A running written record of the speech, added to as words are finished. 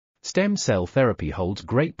Stem cell therapy holds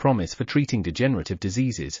great promise for treating degenerative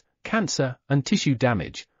diseases, cancer, and tissue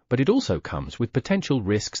damage, but it also comes with potential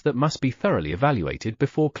risks that must be thoroughly evaluated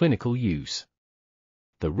before clinical use.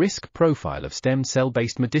 The risk profile of stem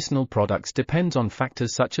cell-based medicinal products depends on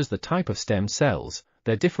factors such as the type of stem cells,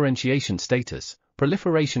 their differentiation status,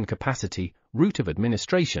 proliferation capacity, route of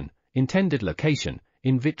administration, intended location,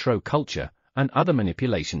 in vitro culture, and other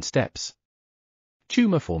manipulation steps.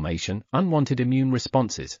 Tumor formation, unwanted immune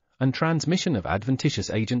responses, and transmission of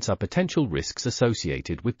adventitious agents are potential risks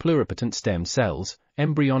associated with pluripotent stem cells,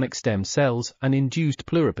 embryonic stem cells, and induced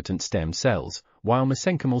pluripotent stem cells, while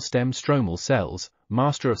mesenchymal stem stromal cells,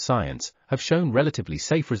 Master of Science, have shown relatively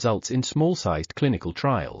safe results in small-sized clinical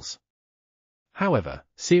trials. However,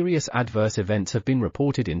 serious adverse events have been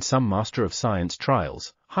reported in some Master of Science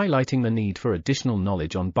trials, highlighting the need for additional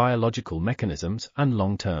knowledge on biological mechanisms and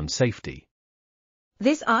long-term safety.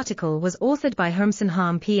 This article was authored by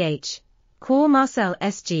Hermsen Ph., Marcel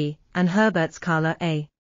SG, and Herberts Carla A.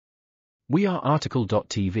 We are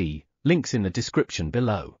RTCLTV, links in the description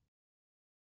below.